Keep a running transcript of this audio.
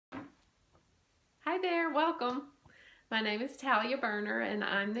there, welcome. My name is Talia Berner and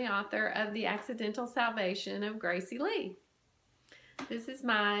I'm the author of The Accidental Salvation of Gracie Lee. This is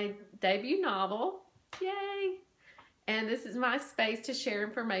my debut novel, yay! And this is my space to share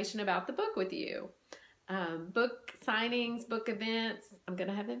information about the book with you. Book signings, book events, I'm going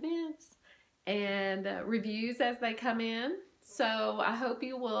to have events, and reviews as they come in. So I hope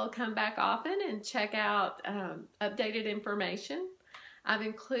you will come back often and check out updated information. I've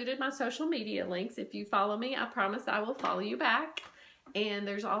included my social media links. If you follow me, I promise I will follow you back. And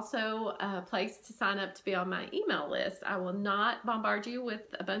there's also a place to sign up to be on my email list. I will not bombard you with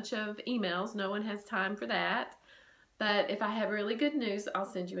a bunch of emails. No one has time for that. But if I have really good news, I'll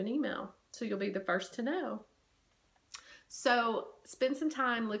send you an email, so you'll be the first to know. So spend some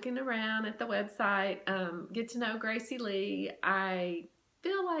time looking around at the website. Get to know Gracie Lee. I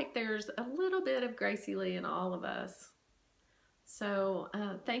feel like there's a little bit of Gracie Lee in all of us. So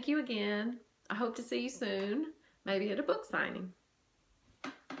thank you again. I hope to see you soon, maybe at a book signing.